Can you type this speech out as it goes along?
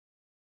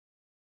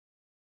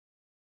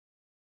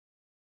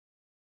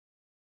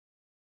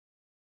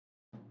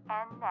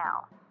And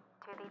now,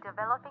 to the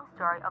developing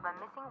story of a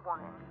missing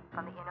woman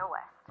from the inner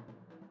west.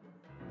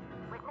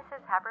 Witnesses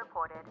have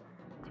reported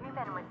 2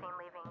 men were seen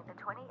leaving the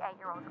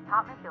 28-year-old's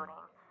apartment building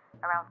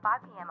around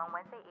 5 p.m. on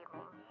Wednesday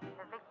evening,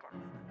 the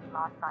victim's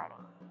last sighting.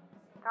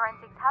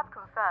 Forensics have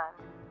confirmed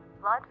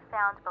blood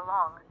found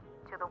belonged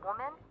to the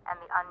woman and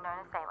the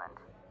unknown assailant.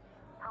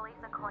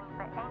 Police are calling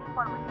for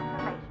anyone with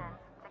information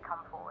to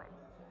come forward.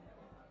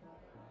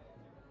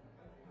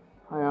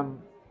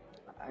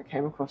 I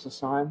came across a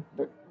sign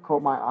that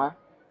caught my eye,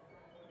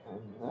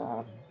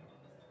 and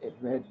it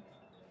read,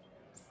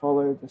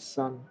 "Follow the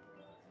sun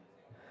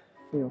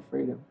for your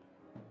freedom."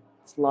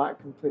 Its light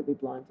completely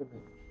blinded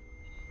me.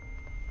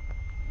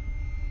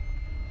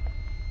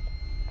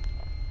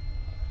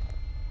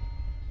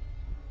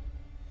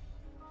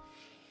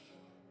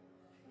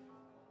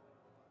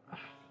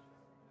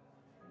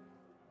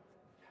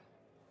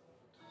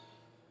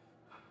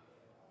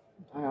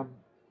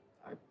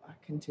 I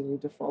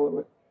continued to follow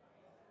it.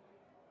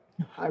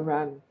 I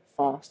ran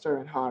faster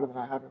and harder than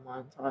I have in my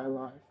entire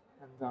life,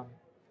 and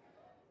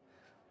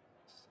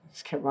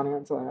just kept running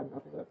until I had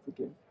nothing left to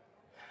give.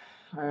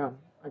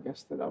 I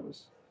guess that I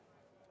was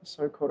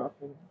so caught up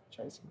in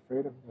chasing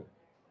freedom that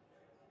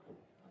I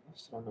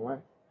lost it on the way.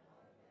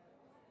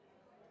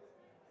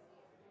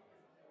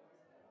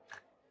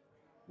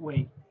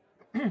 Wait,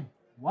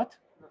 what?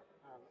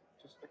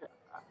 Okay,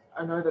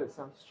 I know that it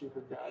sounds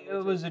stupid. But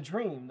It was a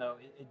dream, though.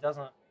 It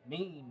doesn't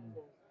mean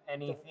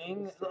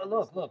anything.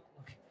 Look.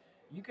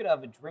 You could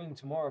have a dream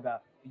tomorrow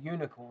about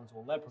unicorns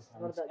or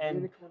leprechauns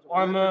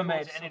or a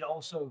mermaid, and it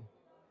also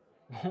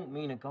won't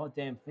mean a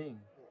goddamn thing.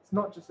 It's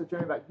not just a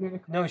dream about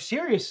unicorns. No,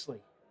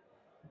 seriously.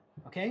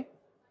 Okay?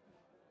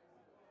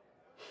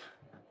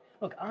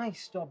 Look, I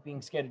stopped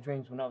being scared of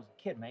dreams when I was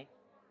a kid, mate.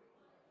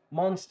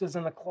 Monsters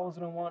in the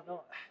closet and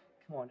whatnot.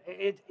 Come on,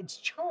 it's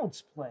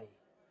child's play.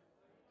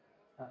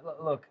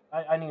 Look,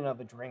 I need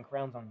another drink.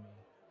 Rounds on me.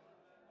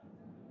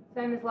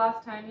 Same as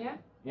last time, yeah?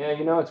 Yeah,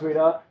 you know it,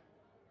 sweetheart.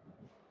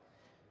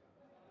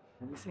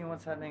 Have you seen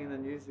what's happening in the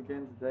news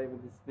again today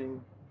with this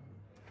thing?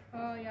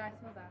 Oh, yeah, I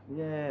saw that.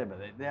 Yeah, but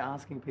they're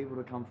asking people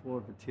to come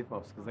forward for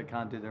tip-offs because they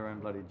can't do their own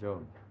bloody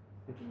job.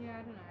 Yeah,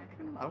 I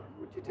don't know.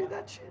 Would you do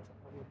that shit?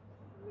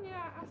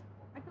 Yeah,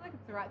 I feel like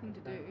it's the right thing to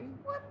do.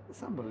 What?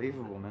 It's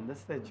unbelievable, man.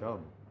 That's their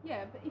job.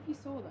 Yeah, but if you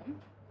saw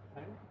them,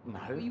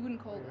 No. you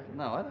wouldn't call them.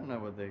 No, I don't know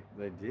what they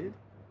did.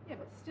 Yeah,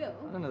 but still,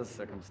 I don't know the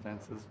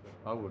circumstances.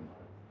 I wouldn't.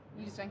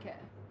 you just don't care.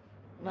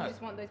 No. You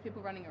just want those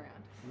people running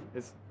around.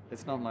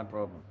 It's not my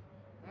problem.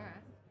 All right.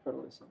 But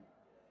listen,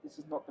 this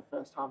is not the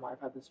first time I've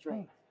had this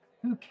dream. Hey,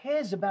 who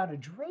cares about a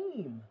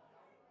dream?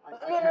 I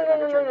care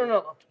about a dream. No.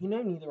 Look, you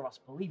know neither of us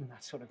believe in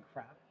that sort of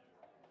crap.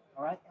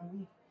 All right?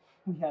 And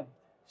we have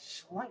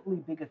slightly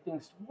bigger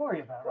things to worry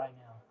about right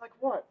now. Like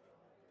what?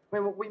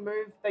 When we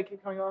move, they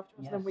keep coming after us,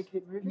 and then we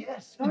keep moving?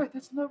 Yes. No,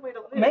 there's no way to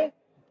live. Mate,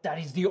 that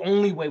is the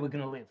only way we're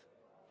going to live.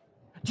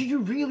 Do you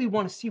really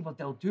want to see what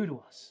they'll do to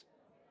us?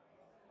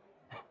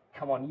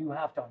 Come on, you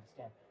have to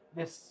understand.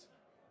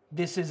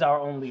 This is our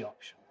only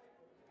option.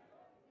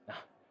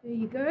 There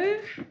you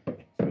go.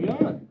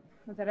 Yeah.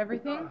 Was that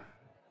everything?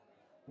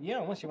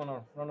 Yeah, unless you want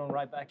to run on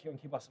right back here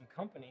and keep us some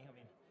company. I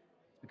mean,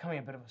 it's becoming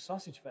a bit of a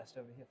sausage fest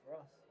over here for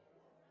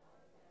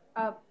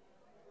us.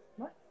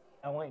 What?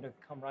 I want you to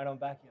come right on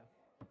back here.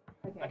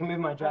 Okay. I can move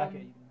my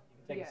jacket. You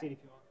can take a seat if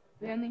you want.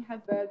 We only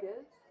have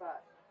burgers,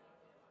 but...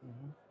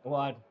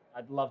 Well,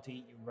 I'd love to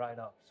eat you right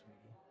up,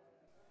 sweetie.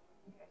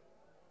 Okay.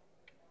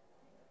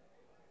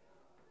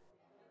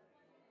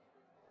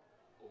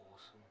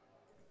 Awesome.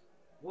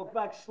 Walk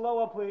back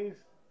slower, please.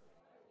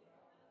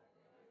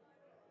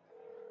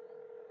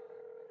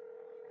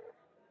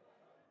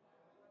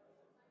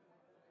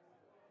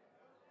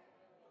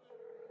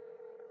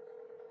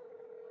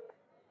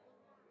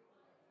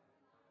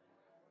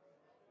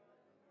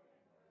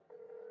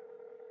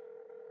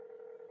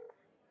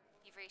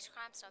 You've reached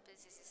Crime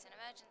Stoppers. Is this an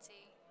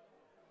emergency?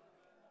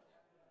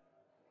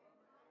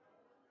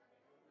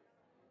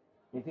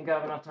 You think I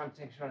have enough time to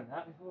take a shot at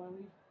that before I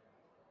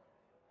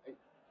leave?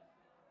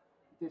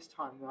 This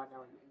time, right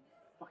now, are you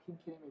fucking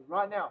kidding me?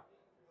 Right now.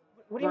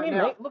 What do you Right mean,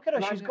 now. mate? Look at her.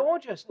 Right She's now.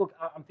 gorgeous. Look,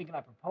 I'm thinking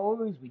I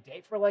propose. We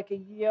date for like a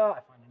year. I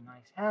find a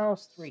nice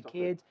house, 3 Stop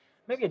kids,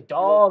 maybe a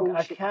dog, a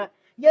bullshit. cat.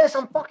 Yes,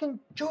 I'm fucking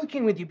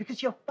joking with you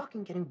because you're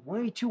fucking getting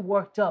way too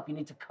worked up. You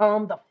need to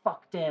calm the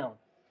fuck down.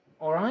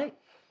 All right?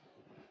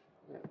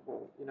 Yeah,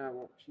 well, you know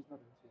what? She's not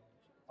into me.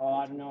 Oh,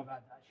 I don't know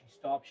about that. She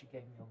stopped. She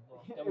gave me a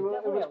look. There was It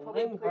definitely was a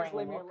probably, please lingering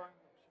leave me look. alone.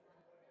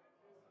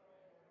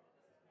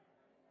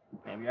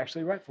 Maybe you're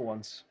actually right for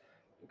once.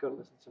 You gotta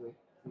listen to me.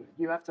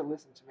 You have to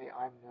listen to me.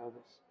 I'm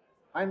nervous.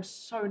 I'm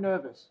so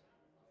nervous.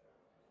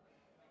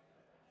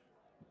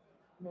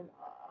 I mean,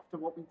 after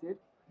what we did,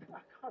 I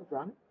can't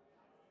run.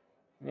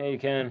 Yeah, you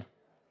can.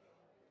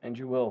 And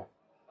you will.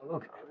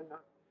 Look, No.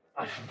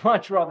 I'd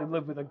much rather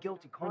live with a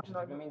guilty conscience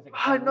if it means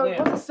I can No, live.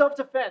 it was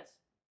self-defense.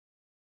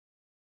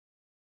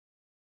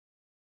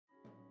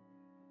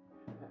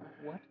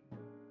 What?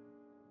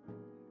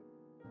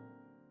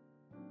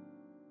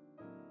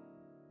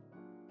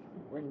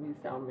 When you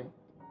found me,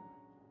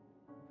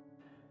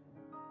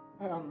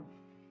 I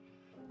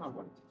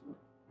wanted to do it.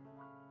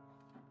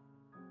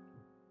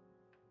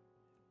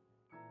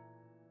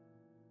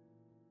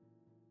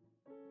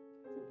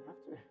 Didn't have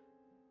to.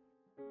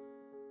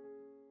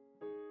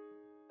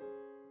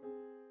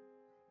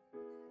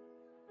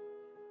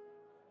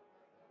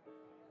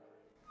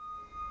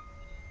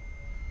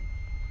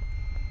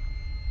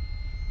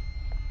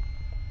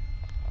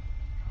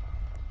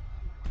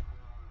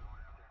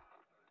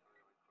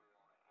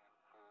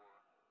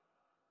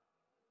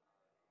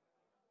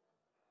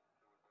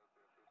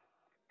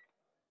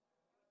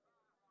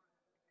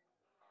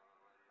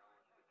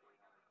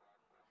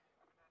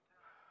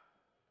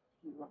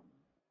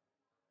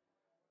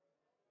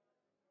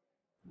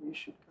 You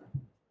should go.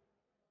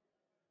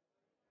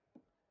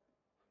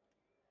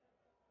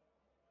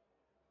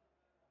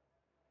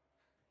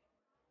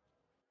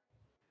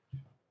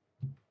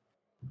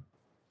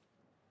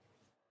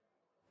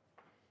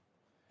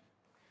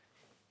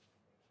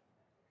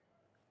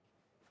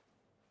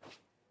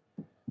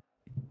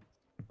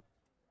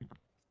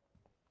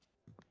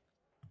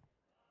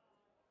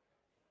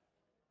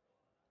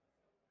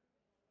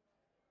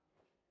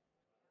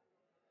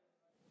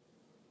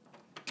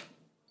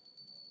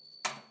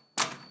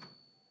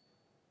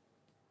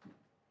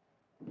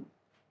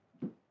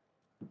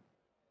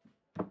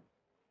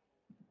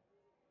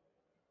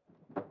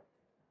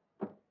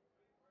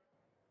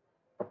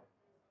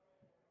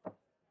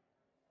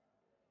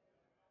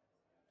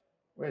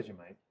 Where's your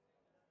mate?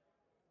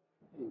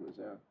 It was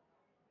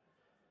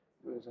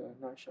a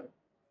no-show.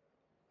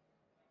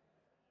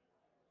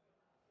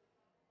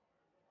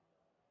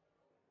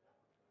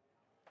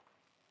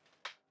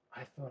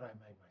 I thought I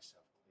made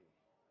myself clear.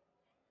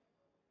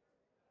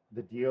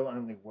 The deal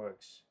only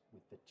works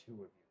with the two of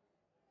you.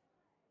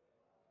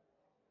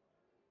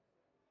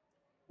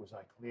 Was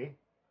I clear?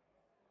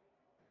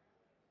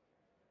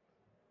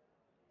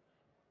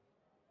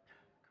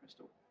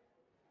 Crystal.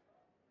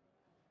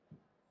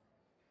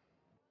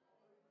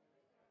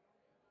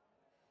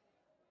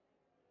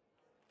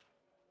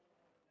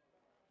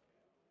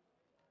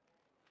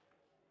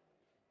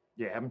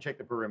 Yeah, have him check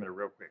the perimeter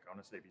real quick. I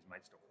want to see if his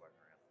mate's still floating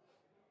around.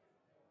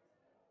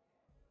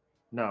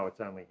 No,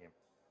 it's only him.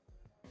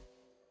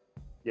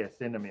 Yeah,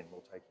 send him in. We'll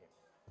take him.